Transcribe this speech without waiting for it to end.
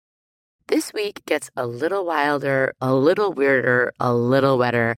This week gets a little wilder, a little weirder, a little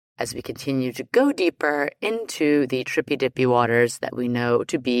wetter as we continue to go deeper into the trippy dippy waters that we know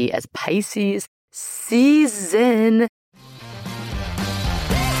to be as Pisces season.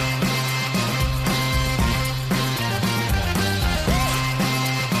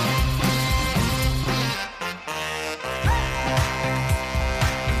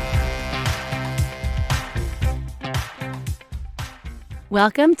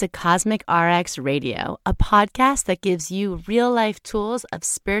 Welcome to Cosmic RX Radio, a podcast that gives you real-life tools of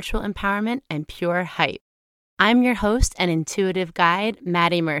spiritual empowerment and pure hype. I'm your host and intuitive guide,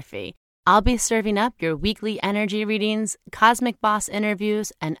 Maddie Murphy. I'll be serving up your weekly energy readings, cosmic boss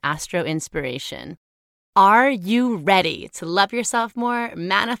interviews, and astro inspiration. Are you ready to love yourself more,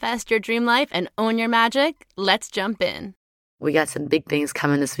 manifest your dream life, and own your magic? Let's jump in. We got some big things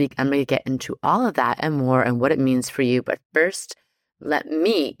coming this week. I'm going to get into all of that and more and what it means for you. But first, let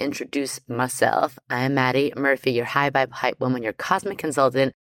me introduce myself. I am Maddie Murphy, your high vibe hype woman, your cosmic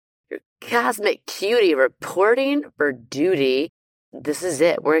consultant, your cosmic cutie reporting for duty. This is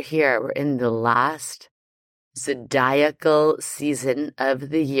it. We're here. We're in the last zodiacal season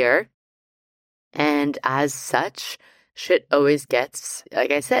of the year. And as such, shit always gets, like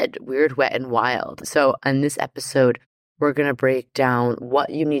I said, weird, wet, and wild. So on this episode, we're going to break down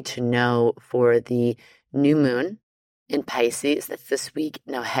what you need to know for the new moon in Pisces. That's this week.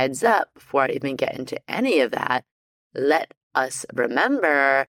 Now, heads up, before I even get into any of that, let us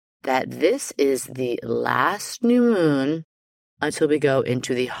remember that this is the last new moon until we go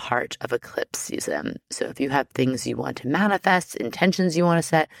into the heart of eclipse season. So if you have things you want to manifest, intentions you want to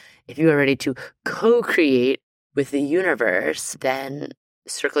set, if you are ready to co-create with the universe, then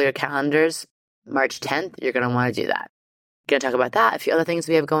circle your calendars. March 10th, you're going to want to do that. Going to talk about that, a few other things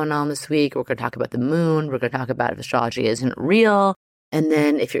we have going on this week. We're going to talk about the moon. We're going to talk about if astrology isn't real. And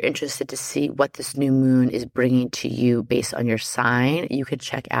then if you're interested to see what this new moon is bringing to you based on your sign, you can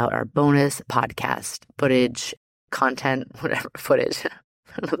check out our bonus podcast footage, content, whatever, footage.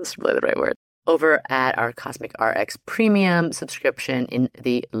 I don't know if this is really the right word. Over at our Cosmic RX Premium subscription in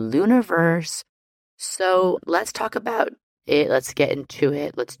the Luniverse. So let's talk about it. Let's get into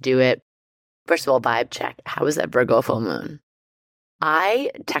it. Let's do it. First of all, vibe check. How is that Virgo full moon? I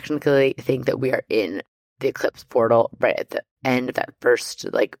technically think that we are in the eclipse portal right at the end of that first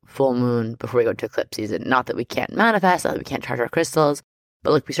full moon before we go to eclipse season. Not that we can't manifest, not that we can't charge our crystals,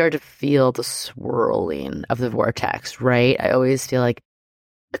 but we start to feel the swirling of the vortex, right? I always feel like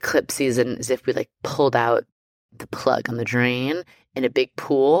eclipse season is if we pulled out the plug on the drain in a big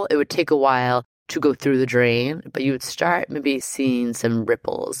pool. It would take a while to go through the drain, but you would start maybe seeing some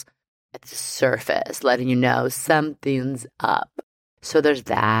ripples at the surface, letting you know something's up. So there's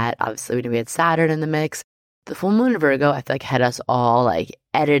that. Obviously, we had Saturn in the mix. The full moon in Virgo, I feel had us all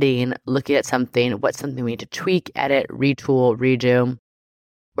editing, looking at something, what's something we need to tweak, edit, retool, redo,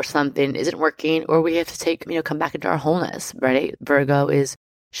 or something isn't working, or we have to take, come back into our wholeness, right? Virgo is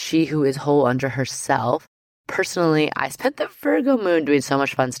she who is whole unto herself. Personally, I spent the Virgo moon doing so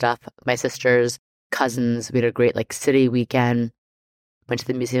much fun stuff. My sisters, cousins, we had a great city weekend. Went to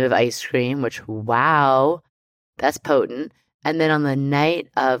the Museum of Ice Cream, which, wow, that's potent. And then on the night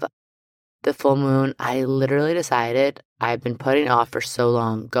of the full moon, I literally decided I've been putting off for so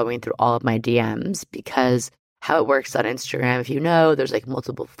long going through all of my DMs because how it works on Instagram, if you know, there's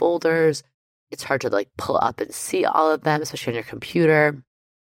multiple folders. It's hard to pull up and see all of them, especially on your computer.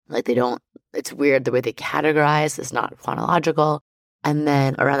 It's weird the way they categorize. It's not chronological. And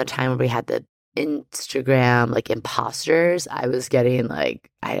then around the time when we had the Instagram imposters, I was getting I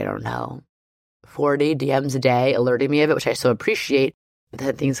don't know, 40 DMs a day alerting me of it, which I so appreciate. But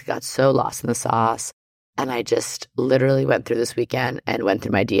then things got so lost in the sauce, and I just literally went through this weekend and went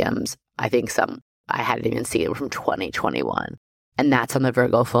through my DMs. I think some I hadn't even seen were from 2021, and that's on the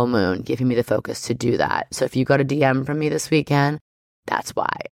Virgo full moon, giving me the focus to do that. So if you got a DM from me this weekend, that's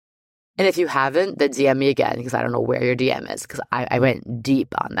why. And if you haven't, then DM me again because I don't know where your DM is because I went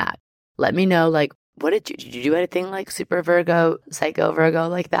deep on that. Let me know, what did you do anything super Virgo, psycho Virgo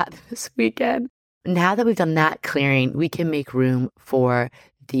like that this weekend? Now that we've done that clearing, we can make room for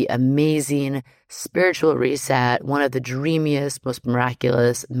the amazing spiritual reset, one of the dreamiest, most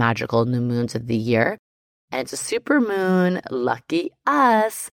miraculous, magical new moons of the year. And it's a super moon. Lucky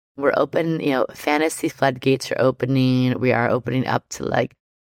us. We're open, fantasy floodgates are opening. We are opening up to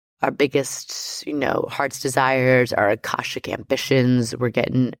our biggest, heart's desires, our Akashic ambitions. We're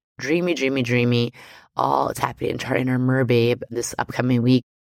getting dreamy, dreamy, dreamy. All it's happening in our inner merbabe this upcoming week.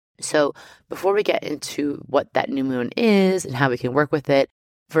 So before we get into what that new moon is and how we can work with it,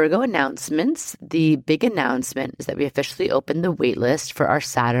 Virgo announcements. The big announcement is that we officially opened the waitlist for our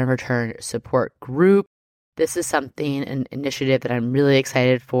Saturn return support group. This is an initiative that I'm really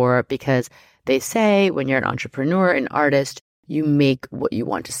excited for because they say when you're an entrepreneur, an artist, you make what you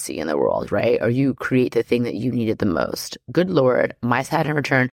want to see in the world, right? Or you create the thing that you needed the most. Good Lord, my Saturn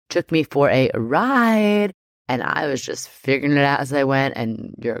return took me for a ride and I was just figuring it out as I went,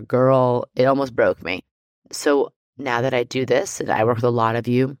 and your girl, it almost broke me. So now that I do this and I work with a lot of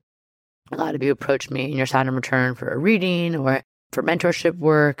you approach me in your Saturn return for a reading or for mentorship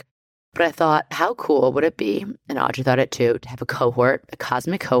work. But I thought, how cool would it be, and Audrey thought it too, to have a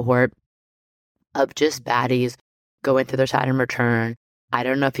cosmic cohort of just baddies going through their Saturn return. I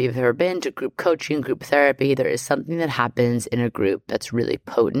don't know if you've ever been to group coaching, group therapy. There is something that happens in a group that's really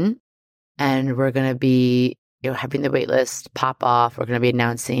potent. And we're going to be, having the wait list pop off. We're going to be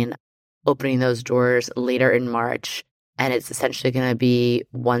announcing opening those doors later in March. And it's essentially going to be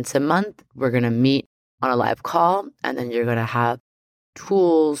once a month. We're going to meet on a live call, and then you're going to have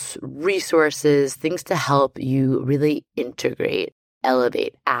tools, resources, things to help you really integrate,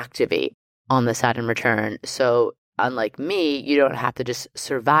 elevate, activate on the Saturn return. So unlike me, you don't have to just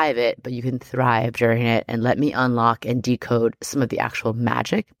survive it, but you can thrive during it, and let me unlock and decode some of the actual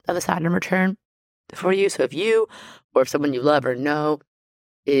magic of the Saturn return for you. So if you or if someone you love or know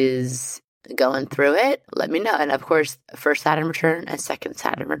is going through it, let me know. And of course, first Saturn return and second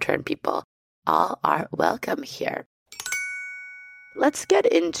Saturn return people all are welcome here. Let's get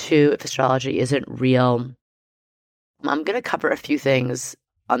into if astrology isn't real. I'm going to cover a few things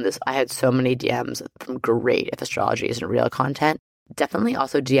on this. I had so many DMs from great if astrology isn't real content. Definitely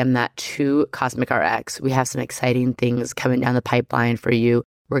also DM that to Cosmic RX. We have some exciting things coming down the pipeline for you.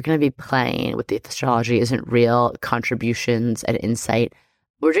 We're going to be playing with the if astrology isn't real contributions and insight.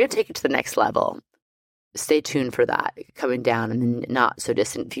 We're going to take it to the next level. Stay tuned for that coming down in the not so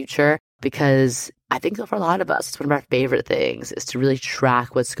distant future, because I think for a lot of us, it's one of our favorite things is to really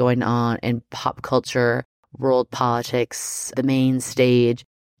track what's going on in pop culture, world politics, the main stage,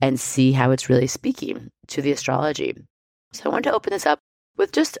 and see how it's really speaking to the astrology. So I want to open this up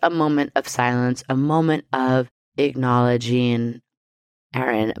with just a moment of silence, a moment of acknowledging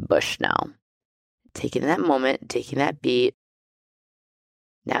Aaron Bushnell. Taking that moment, taking that beat.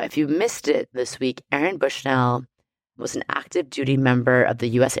 Now, if you missed it this week, Aaron Bushnell was an active duty member of the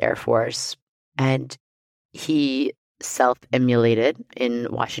U.S. Air Force, and he self-immolated in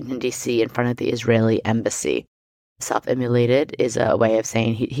Washington, D.C. in front of the Israeli embassy. Self-immolated is a way of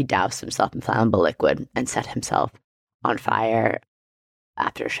saying he doused himself in flammable liquid and set himself on fire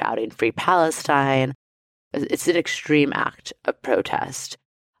after shouting "Free Palestine." It's an extreme act of protest.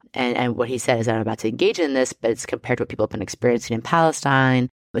 And what he said is, I'm about to engage in this, but it's compared to what people have been experiencing in Palestine.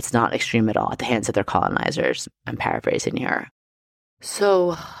 It's not extreme at all at the hands of their colonizers. I'm paraphrasing here.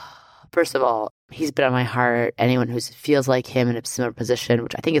 So, first of all, he's been on my heart. Anyone who feels like him in a similar position,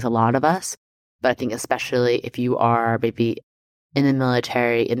 which I think is a lot of us, but I think especially if you are maybe in the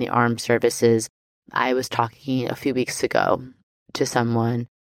military, in the armed services. I was talking a few weeks ago to someone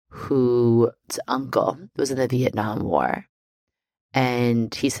whose uncle was in the Vietnam War.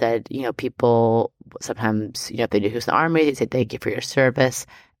 And he said, people sometimes, if they do who's in the army, they say, thank you for your service.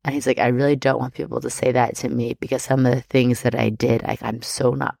 And he's like, I really don't want people to say that to me because some of the things that I did, I'm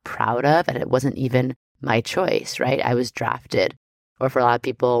so not proud of. And it wasn't even my choice, right? I was drafted. Or for a lot of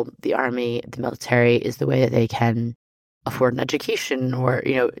people, the army, the military is the way that they can afford an education or,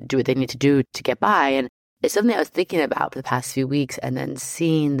 do what they need to do to get by. And it's something I was thinking about for the past few weeks. And then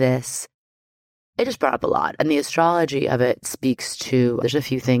seeing this, it just brought up a lot. And the astrology of it speaks to, there's a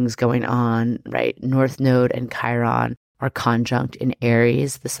few things going on, right? North Node and Chiron are conjunct in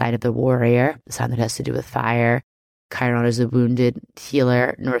Aries, the sign of the warrior, the sign that has to do with fire. Chiron is a wounded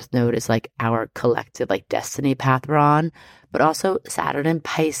healer. North Node is like our collective, destiny path we're on. But also Saturn and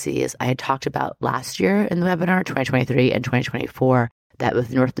Pisces. I had talked about last year in the webinar, 2023 and 2024, that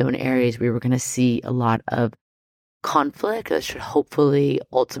with North Node and Aries, we were going to see a lot of conflict that should hopefully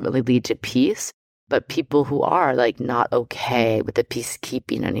ultimately lead to peace. But people who are not okay with the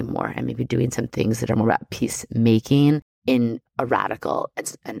peacekeeping anymore and maybe doing some things that are more about peacemaking in a radical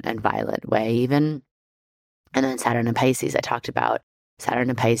and violent way even. And then Saturn and Pisces, I talked about Saturn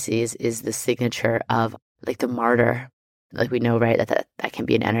and Pisces is the signature of the martyr. We know, right, that can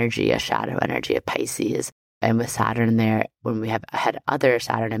be an energy, a shadow energy of Pisces. And with Saturn there, when we have had other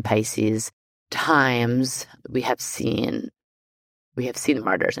Saturn and Pisces times, we have seen the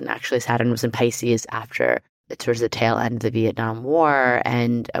martyrs. And actually Saturn was in Pisces after towards the tail end of the Vietnam War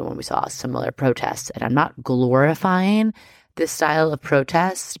and when we saw similar protests. And I'm not glorifying this style of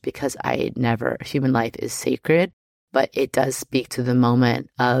protest because human life is sacred. but it does speak to the moment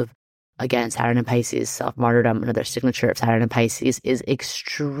of, again, Saturn and Pisces, self-martyrdom. Another signature of Saturn and Pisces is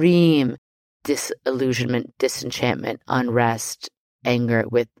extreme disillusionment, disenchantment, unrest, anger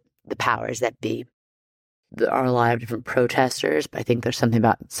with the powers that be. There are a lot of different protesters, but I think there's something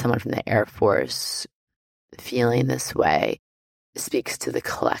about someone from the Air Force feeling this way. It speaks to the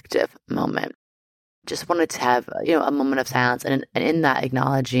collective moment. Just wanted to have, a moment of silence, and in that,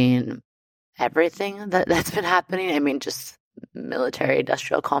 acknowledging everything that's been happening. I mean, just military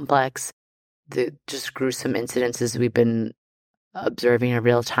industrial complex, the just gruesome incidences we've been observing in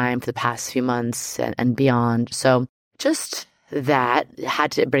real time for the past few months and beyond. So just that,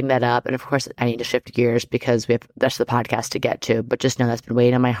 had to bring that up. And of course, I need to shift gears because we have the rest of the podcast to get to, but just know that's been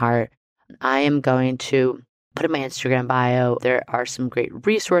weighing on my heart. I am going to put in my Instagram bio, there are some great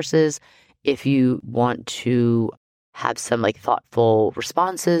resources if you want to have some thoughtful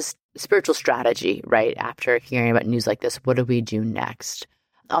responses, spiritual strategy, right? After hearing about news like this, what do we do next?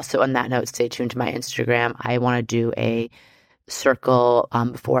 Also, on that note, stay tuned to my Instagram. I want to do a circle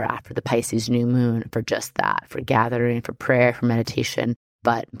before or after the Pisces new moon for just that, for gathering, for prayer, for meditation,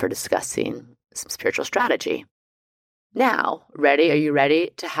 but for discussing some spiritual strategy. Now, ready? Are you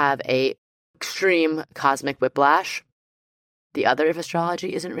ready to have a extreme cosmic whiplash? The other if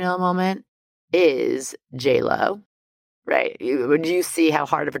astrology isn't real moment is J-Lo, right? Do you see how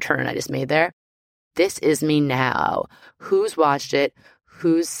hard of a turn I just made there? This Is Me Now. Who's watched it?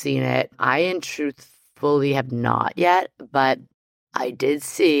 Who's seen it? I, in truthfully, have not yet, but I did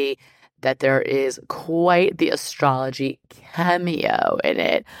see that there is quite the astrology cameo in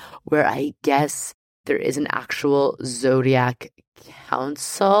it, where I guess there is an actual zodiac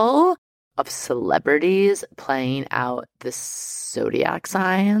council of celebrities playing out the zodiac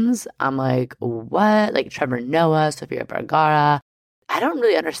signs. I'm like, what? Like Trevor Noah, Sofia Vergara. I don't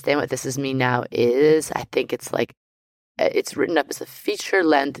really understand what This Is Me Now is. I think it's it's written up as a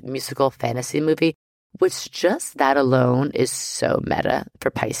feature-length musical fantasy movie, which just that alone is so meta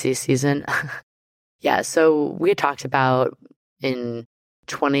for Pisces season. Yeah, so we had talked about in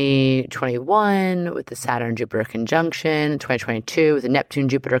 2021 with the Saturn-Jupiter conjunction, 2022 with the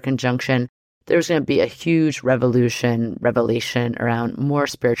Neptune-Jupiter conjunction, there's going to be a huge revelation around more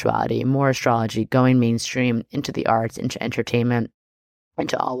spirituality, more astrology, going mainstream into the arts, into entertainment,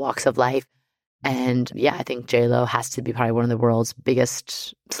 into all walks of life. And yeah, I think J-Lo has to be probably one of the world's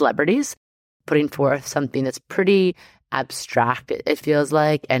biggest celebrities, putting forth something that's pretty abstract, it feels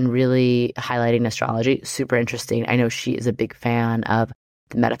like, and really highlighting astrology. Super interesting. I know she is a big fan of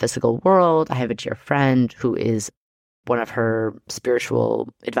the metaphysical world. I have a dear friend who is one of her spiritual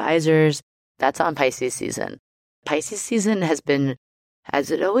advisors. That's on Pisces season. Pisces season has been,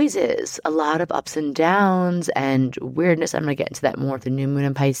 as it always is, a lot of ups and downs and weirdness. I'm going to get into that more with the new moon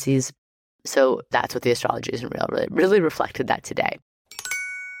in Pisces. So that's what the astrology isn't real. Really reflected that today.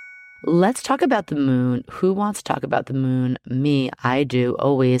 Let's talk about the moon. Who wants to talk about the moon? Me, I do,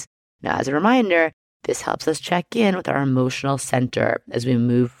 always. Now, as a reminder, this helps us check in with our emotional center as we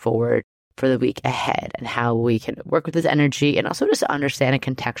move forward for the week ahead and how we can work with this energy and also just understand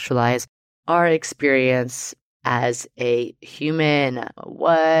and contextualize our experience as a human.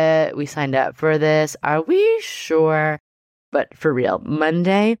 What? We signed up for this? Are we sure? But for real,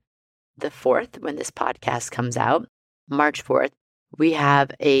 Monday, the 4th, when this podcast comes out, March 4th, we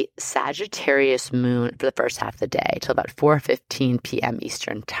have a Sagittarius moon for the first half of the day till about 4:15 p.m.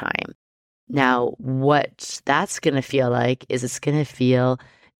 Eastern time. Now, what that's going to feel like is it's going to feel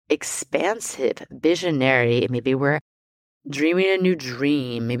expansive, visionary. Maybe we're dreaming a new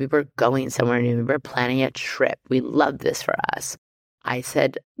dream. Maybe we're going somewhere new. Maybe we're planning a trip. We love this for us. I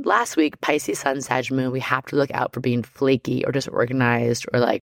said last week, Pisces Sun, Sag Moon, we have to look out for being flaky or disorganized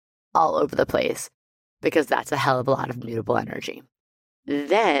or all over the place, because that's a hell of a lot of mutable energy.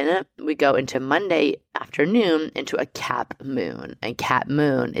 Then we go into Monday afternoon into a Cap moon, and Cap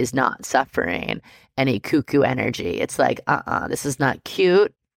moon is not suffering any cuckoo energy. It's this is not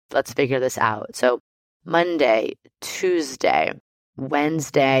cute. Let's figure this out. So Monday, Tuesday,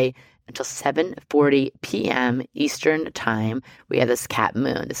 Wednesday until 7:40 p.m. Eastern time, we have this Cap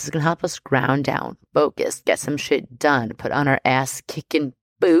moon. This is going to help us ground down, focus, get some shit done, put on our ass kicking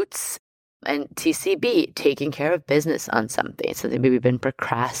boots, and TCB, taking care of business on something maybe we've been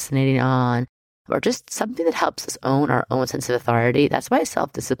procrastinating on, or just something that helps us own our own sense of authority. That's why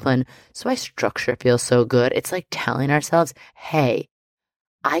self-discipline, that's why structure feels so good. It's like telling ourselves, hey,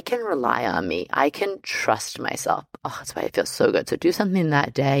 I can rely on me. I can trust myself. Oh, that's why it feels so good. So do something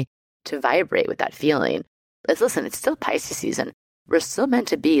that day to vibrate with that feeling. Listen, it's still Pisces season. we're still meant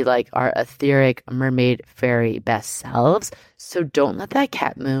to be like our etheric mermaid fairy best selves. So don't let that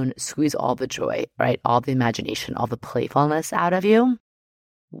cat moon squeeze all the joy, right? All the imagination, all the playfulness out of you.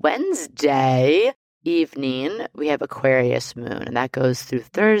 Wednesday evening, we have Aquarius moon, and that goes through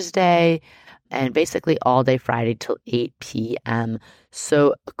Thursday and basically all day Friday till 8 p.m.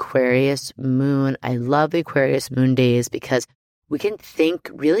 So Aquarius moon, I love the Aquarius moon days because we can think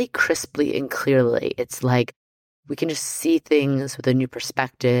really crisply and clearly. It's like we can just see things with a new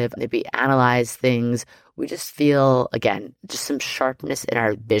perspective, maybe analyze things. We just feel, again, just some sharpness in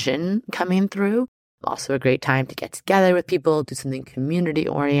our vision coming through. Also a great time to get together with people, do something community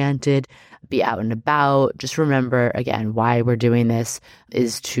oriented, be out and about. Just remember, again, why we're doing this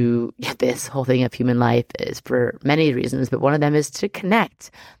is to get this whole thing of human life is for many reasons, but one of them is to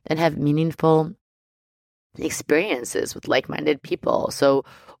connect and have meaningful experiences with like-minded people. So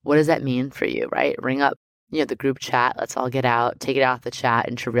what does that mean for you, right? Ring up, the group chat. Let's all get out, take it off the chat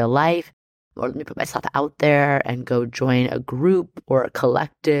into real life. Or let me put myself out there and go join a group or a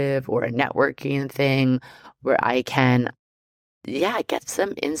collective or a networking thing where I can, get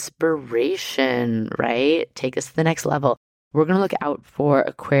some inspiration, right? Take us to the next level. We're going to look out for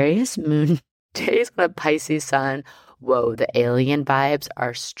Aquarius moon days on a Pisces sun. Whoa, the alien vibes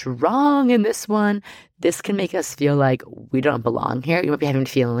are strong in this one. This can make us feel like we don't belong here. You might be having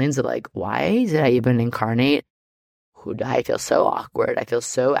feelings of like, why did I even incarnate? I feel so awkward. I feel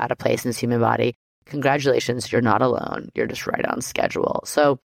so out of place in this human body. Congratulations, you're not alone. You're just right on schedule.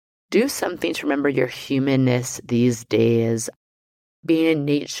 So do something to remember your humanness these days. Being in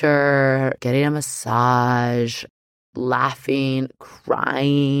nature, getting a massage, laughing,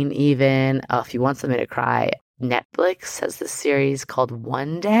 crying even. Oh, if you want something to cry, Netflix has this series called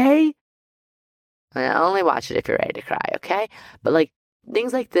One Day. I only watch it if you're ready to cry, okay? But like,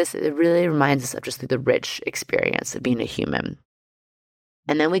 things like this, it really reminds us of just the rich experience of being a human.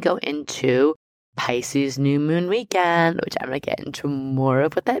 And then we go into Pisces new moon weekend, which I'm going to get into more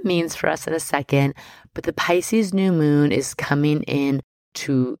of what that means for us in a second. But the Pisces new moon is coming in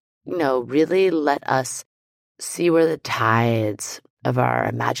to, really let us see where the tides of our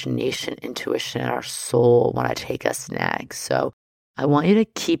imagination, intuition, and our soul want to take us next. So I want you to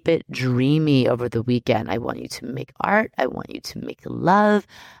keep it dreamy over the weekend. I want you to make art. I want you to make love.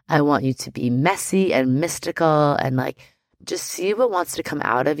 I want you to be messy and mystical and just see what wants to come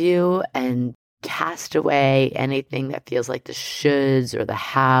out of you and cast away anything that feels like the shoulds or the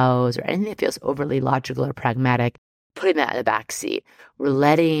hows or anything that feels overly logical or pragmatic, putting that in the back seat. We're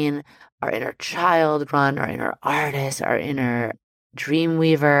letting our inner child run, our inner artist, our inner dream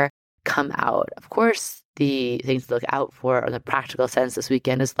weaver come out. Of course, the things to look out for in the practical sense this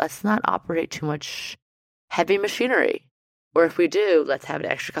weekend is let's not operate too much heavy machinery. Or if we do, let's have an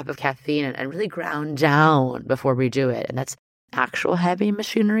extra cup of caffeine and really ground down before we do it. And that's actual heavy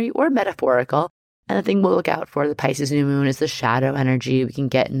machinery or metaphorical. And the thing we'll look out for the Pisces new moon is the shadow energy. We can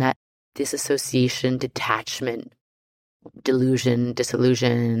get in that disassociation, detachment, delusion,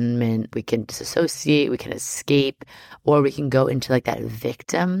 disillusionment. We can disassociate, we can escape, or we can go into that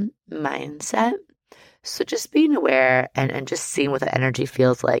victim mindset. So just being aware and just seeing what that energy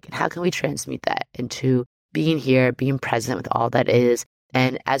feels like and how can we transmute that into being here, being present with all that is,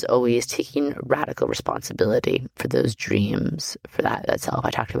 and as always, taking radical responsibility for those dreams, for that itself. I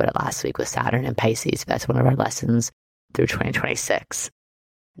talked about it last week with Saturn and Pisces. That's one of our lessons through 2026.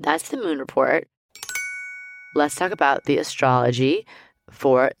 That's the moon report. Let's talk about the astrology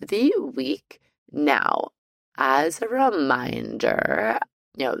for the week. Now, as a reminder,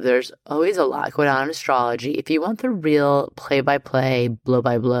 there's always a lot going on in astrology. If you want the real play-by-play,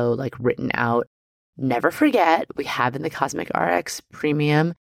 blow-by-blow, written out, never forget, we have in the Cosmic RX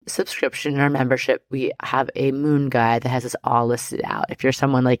Premium subscription in our membership, we have a moon guide that has this all listed out. If you're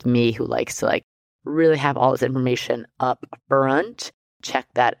someone like me who likes to really have all this information up front, check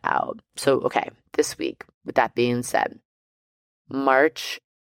that out. So, okay, this week, with that being said, March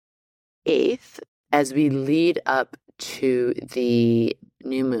 8th, as we lead up to the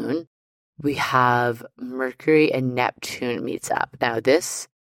new moon, we have Mercury and Neptune meets up. Now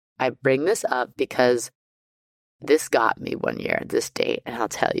I bring this up because this got me one year, this date, and I'll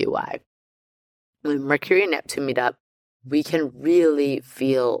tell you why. When Mercury and Neptune meet up, we can really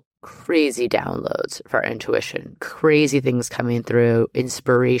feel crazy downloads for our intuition, crazy things coming through,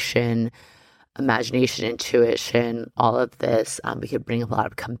 inspiration, imagination, intuition, all of this. We could bring up a lot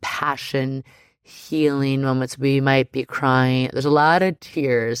of compassion, healing moments. We might be crying. There's a lot of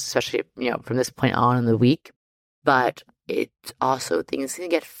tears, especially, from this point on in the week. But it's also things can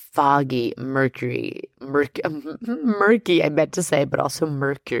get foggy, murky, I meant to say, but also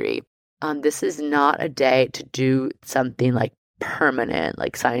Mercury. This is not a day to do something permanent,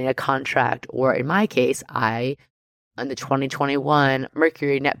 like signing a contract. Or in my case, on the 2021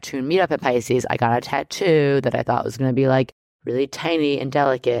 Mercury Neptune meetup at Pisces, I got a tattoo that I thought was going to be like really tiny and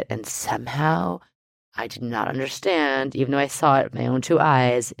delicate. And somehow I did not understand, even though I saw it with my own two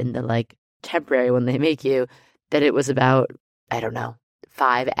eyes in the like temporary one they make you, that it was about, I don't know,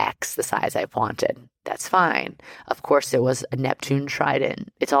 5x the size I wanted. That's fine. Of course, it was a Neptune trident.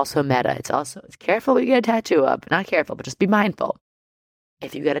 It's also meta. It's careful what you get a tattoo of. Not careful, but just be mindful.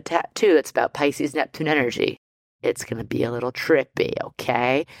 If you get a tattoo that's about Pisces Neptune energy, it's going to be a little trippy,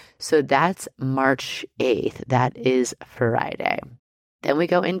 okay? So that's March 8th. That is Friday. Then we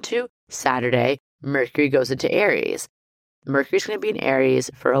go into Saturday. Mercury goes into Aries. Mercury's going to be in Aries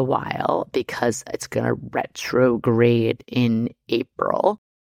for a while because it's going to retrograde in April.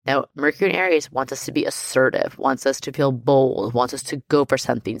 Now, Mercury in Aries wants us to be assertive, wants us to feel bold, wants us to go for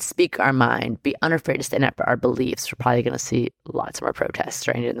something, speak our mind, be unafraid to stand up for our beliefs. We're probably going to see lots more protests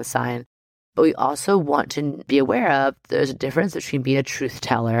right in the sign. But we also want to be aware of there's a difference between being a truth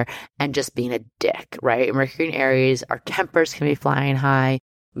teller and just being a dick, right? Mercury in Aries, our tempers can be flying high.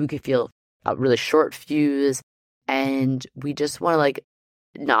 We can feel a really short fuse. And we just want to like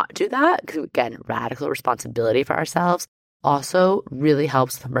not do that because, again, radical responsibility for ourselves also really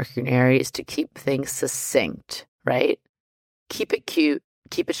helps the Mercury in Aries to keep things succinct, right? Keep it cute,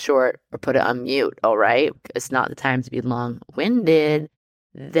 keep it short, or put it on mute, all right? It's not the time to be long-winded.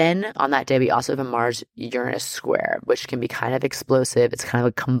 Then on that day, we also have a Mars-Uranus square, which can be kind of explosive. It's kind of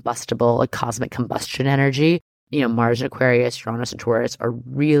a combustible, a cosmic combustion energy. You know, Mars and Aquarius, Uranus and Taurus are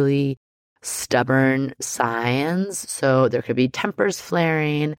really stubborn signs. So there could be tempers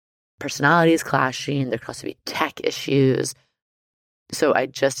flaring, personalities clashing. There could also be tech issues. So I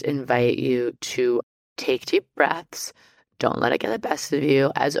just invite you to take deep breaths. Don't let it get the best of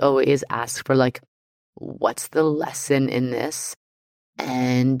you. As always, ask for like, what's the lesson in this?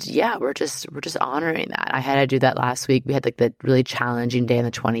 And yeah, we're just honoring that. I had to do that last week. We had like the really challenging day on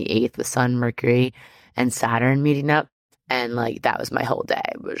the 28th with Sun, Mercury, and Saturn meeting up. And like, that was my whole day.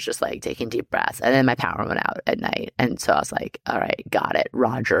 It was just like taking deep breaths. And then my power went out at night. And so I was like, all right, got it.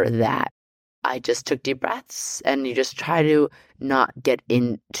 Roger that. I just took deep breaths, and you just try to not get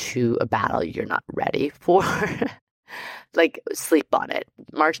into a battle you're not ready for. Like, sleep on it.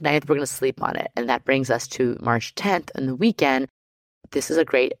 March 9th, we're going to sleep on it. And that brings us to March 10th and the weekend. This is a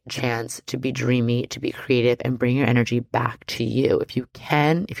great chance to be dreamy, to be creative, and bring your energy back to you. If you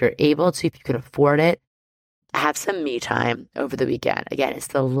can, if you're able to, if you can afford it, have some me time over the weekend. Again, it's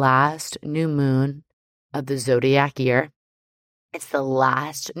the last new moon of the zodiac year. It's the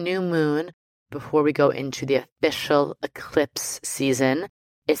last new moon before we go into the official eclipse season.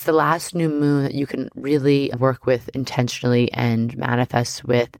 It's the last new moon that you can really work with intentionally and manifest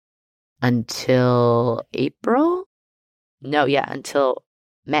with until April. Until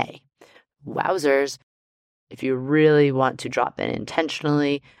May. Wowzers. If you really want to drop in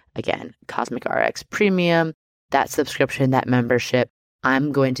intentionally, again, Cosmic RX Premium, that subscription, that membership,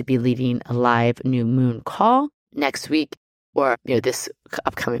 I'm going to be leading a live new moon call next week, or this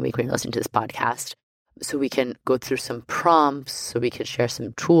upcoming week when you're listening to this podcast, so we can go through some prompts, so we can share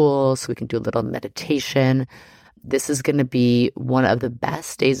some tools, so we can do a little meditation. This is going to be one of the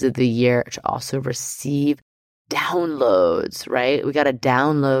best days of the year to also receive downloads, right? We got to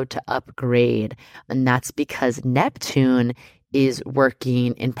download to upgrade. And that's because Neptune is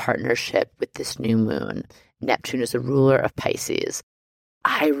working in partnership with this new moon. Neptune is the ruler of Pisces.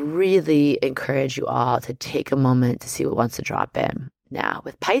 I really encourage you all to take a moment to see what wants to drop in. Now,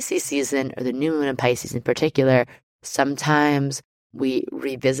 with Pisces season, or the new moon in Pisces in particular, sometimes we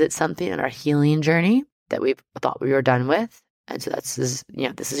revisit something in our healing journey that we thought we were done with. And so this is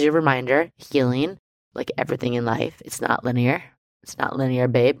your reminder, healing. Like everything in life, it's not linear. It's not linear,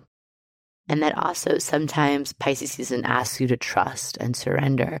 babe. And that also sometimes Pisces season asks you to trust and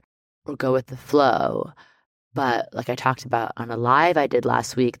surrender or go with the flow. But like I talked about on a live I did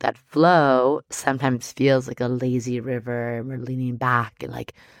last week, that flow sometimes feels like a lazy river, and we're leaning back in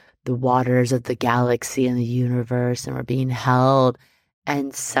like the waters of the galaxy and the universe, and we're being held.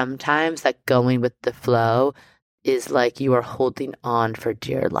 And sometimes that going with the flow is like you are holding on for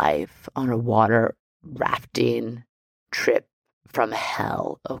dear life on a water rafting trip from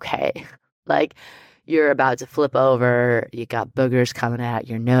hell, okay? Like you're about to flip over, you got boogers coming out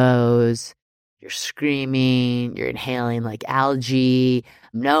your nose, you're screaming, you're inhaling like algae,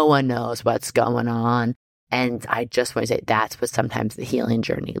 no one knows what's going on. And I just want to say that's what sometimes the healing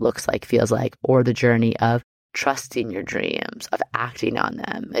journey looks like, feels like, or the journey of trusting your dreams, of acting on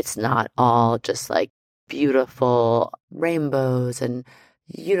them. It's not all just like beautiful rainbows and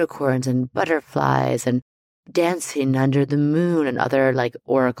unicorns and butterflies and dancing under the moon and other like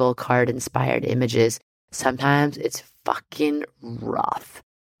oracle card inspired images. Sometimes it's fucking rough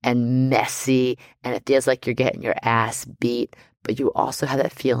and messy and it feels like you're getting your ass beat, but you also have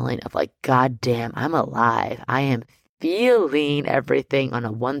that feeling of like, God damn, I'm alive. I am feeling everything on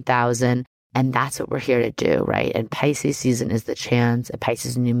a 1000. And that's what we're here to do, right? And Pisces season is the chance, and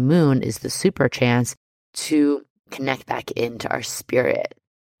Pisces new moon is the super chance to connect back into our spirit.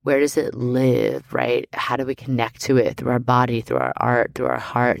 Where does it live, right? How do we connect to it? Through our body, through our art, through our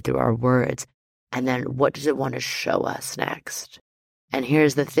heart, through our words. And then what does it want to show us next? And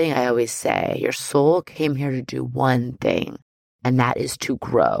here's the thing I always say, your soul came here to do one thing, and that is to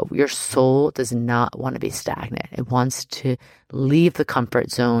grow. Your soul does not want to be stagnant. It wants to leave the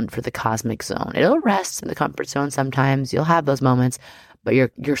comfort zone for the cosmic zone. It'll rest in the comfort zone sometimes. You'll have those moments, but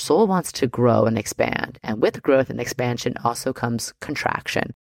your soul wants to grow and expand. And with growth and expansion also comes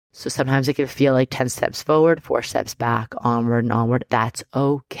contraction. So sometimes it can feel like 10 steps forward, 4 steps back, onward and onward. That's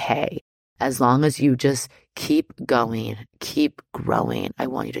okay. As long as you just keep going, keep growing. I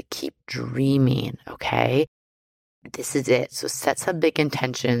want you to keep dreaming, okay? This is it. So set some big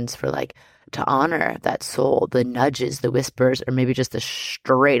intentions for like to honor that soul, the nudges, the whispers, or maybe just the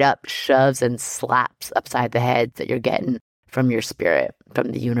straight up shoves and slaps upside the head that you're getting from your spirit,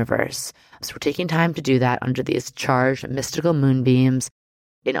 from the universe. So we're taking time to do that under these charged mystical moonbeams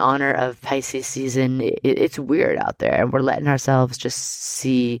in honor of Pisces season. It's weird out there, and we're letting ourselves just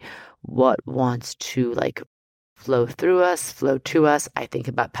see what wants to like flow through us, flow to us. I think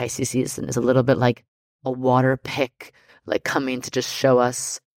about Pisces season as a little bit like a water pick, like coming to just show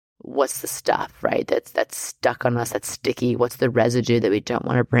us what's the stuff, right? That's stuck on us, that's sticky. What's the residue that we don't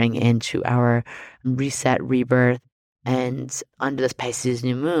want to bring into our reset, rebirth? And under this Pisces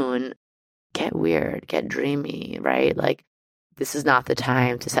new moon, get weird, get dreamy, right? Like this is not the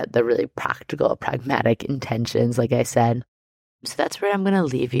time to set the really practical, pragmatic intentions, like I said. So that's where I'm going to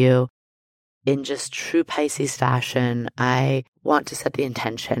leave you. In just true Pisces fashion, I want to set the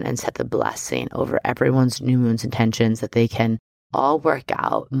intention and set the blessing over everyone's new moon's intentions that they can all work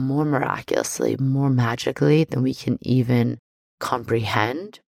out more miraculously, more magically than we can even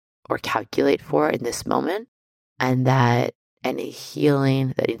comprehend or calculate for in this moment. And that any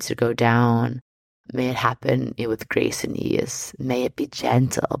healing that needs to go down, may it happen with grace and ease. May it be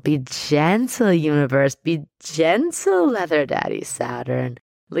gentle. Be gentle, universe. Be gentle, leather daddy Saturn.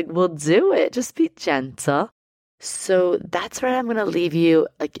 Like, we'll do it. Just be gentle. So that's where I'm going to leave you.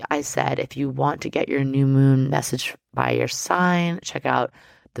 Like I said, if you want to get your new moon message by your sign, check out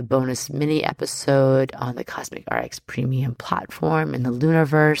the bonus mini episode on the Cosmic RX Premium platform in the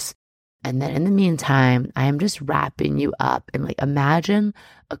Lunarverse. And then in the meantime, I am just wrapping you up in like, imagine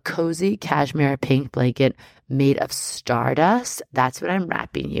a cozy cashmere pink blanket made of stardust. That's what I'm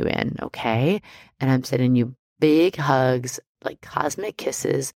wrapping you in, okay? And I'm sending you big hugs, like cosmic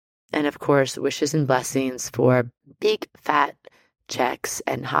kisses, and of course, wishes and blessings for big fat checks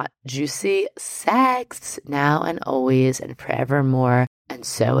and hot, juicy sex now and always and forevermore. And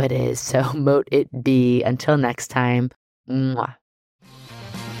so it is. So mote it be. Until next time. Mwah.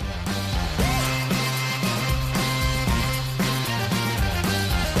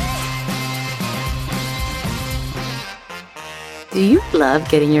 Do you love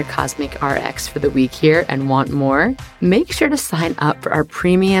getting your Cosmic RX for the week here and want more? Make sure to sign up for our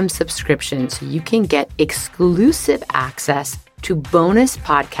premium subscription so you can get exclusive access to bonus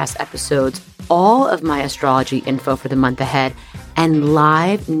podcast episodes, all of my astrology info for the month ahead, and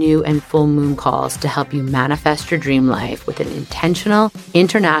live new and full moon calls to help you manifest your dream life with an intentional,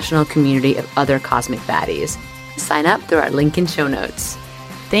 international community of other cosmic baddies. Sign up through our link in show notes.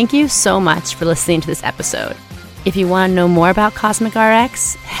 Thank you so much for listening to this episode. If you want to know more about Cosmic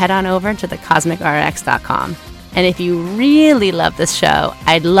RX, head on over to thecosmicrx.com. And if you really love this show,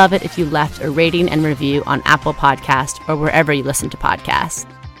 I'd love it if you left a rating and review on Apple Podcasts or wherever you listen to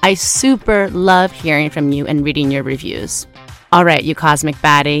podcasts. I super love hearing from you and reading your reviews. All right, you cosmic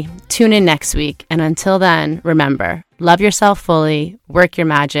baddie, tune in next week. And until then, remember, love yourself fully, work your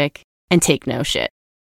magic, and take no shit.